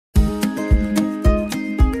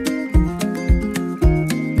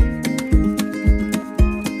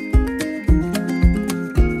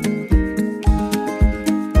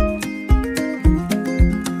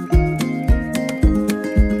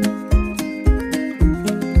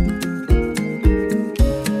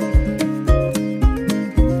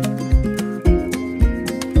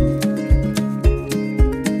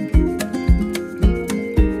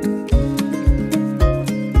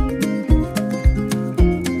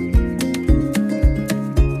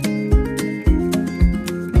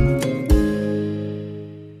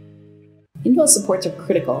supports are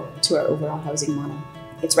critical to our overall housing model.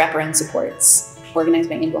 It's wraparound supports organized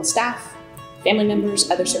by indwell staff, family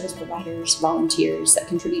members, other service providers, volunteers that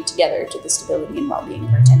contribute together to the stability and well-being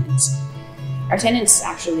of our tenants. Our tenants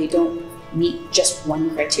actually don't meet just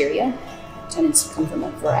one criteria. Tenants come from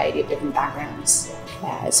a variety of different backgrounds.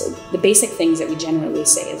 So the basic things that we generally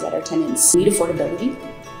say is that our tenants need affordability,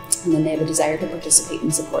 and then they have a desire to participate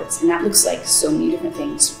in supports. And that looks like so many different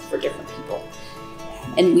things for different people.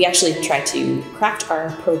 And we actually try to craft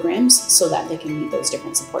our programs so that they can meet those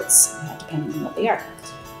different supports, depending on what they are.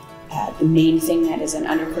 The main thing that is an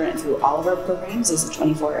undercurrent through all of our programs is a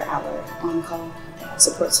 24-hour on-call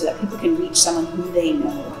support so that people can reach someone who they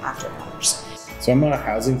know after hours. So I'm a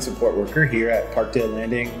housing support worker here at Parkdale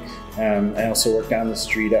Landing. I also work down the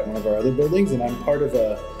street at one of our other buildings, and I'm part of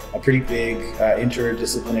a pretty big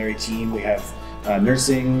interdisciplinary team. We have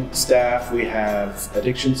nursing staff, we have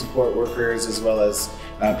addiction support workers, as well as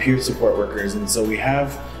peer support workers. And so we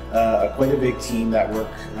have quite a big team that work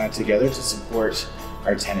together to support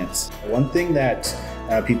our tenants. One thing that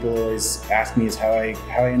people always ask me is how I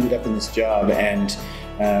ended up in this job. And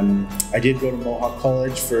I did go to Mohawk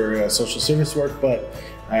College for social service work, but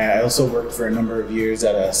I also worked for a number of years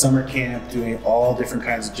at a summer camp doing all different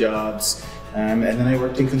kinds of jobs. And then I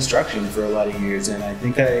worked in construction for a lot of years. And I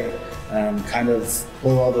think I kind of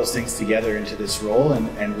pull all those things together into this role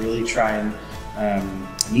and really try and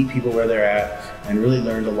meet people where they're at, and really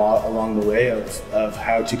learned a lot along the way of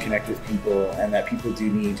how to connect with people, and that people do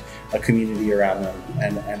need a community around them,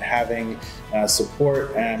 and having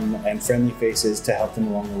support and friendly faces to help them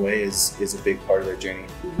along the way is a big part of their journey.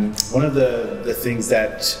 One of the things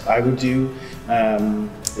that I would do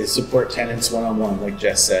is support tenants one-on-one, like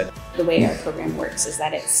Jess said. The way our program works is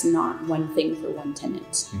that it's not one thing for one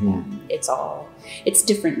tenant. It's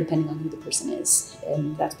different depending on who the person is.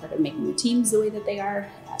 And that's part of making the teams the way that they are,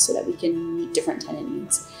 so that we can meet different tenant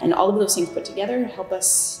needs. And all of those things put together help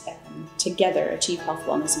us together achieve health,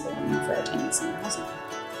 wellness, and belonging for our tenants in our housing.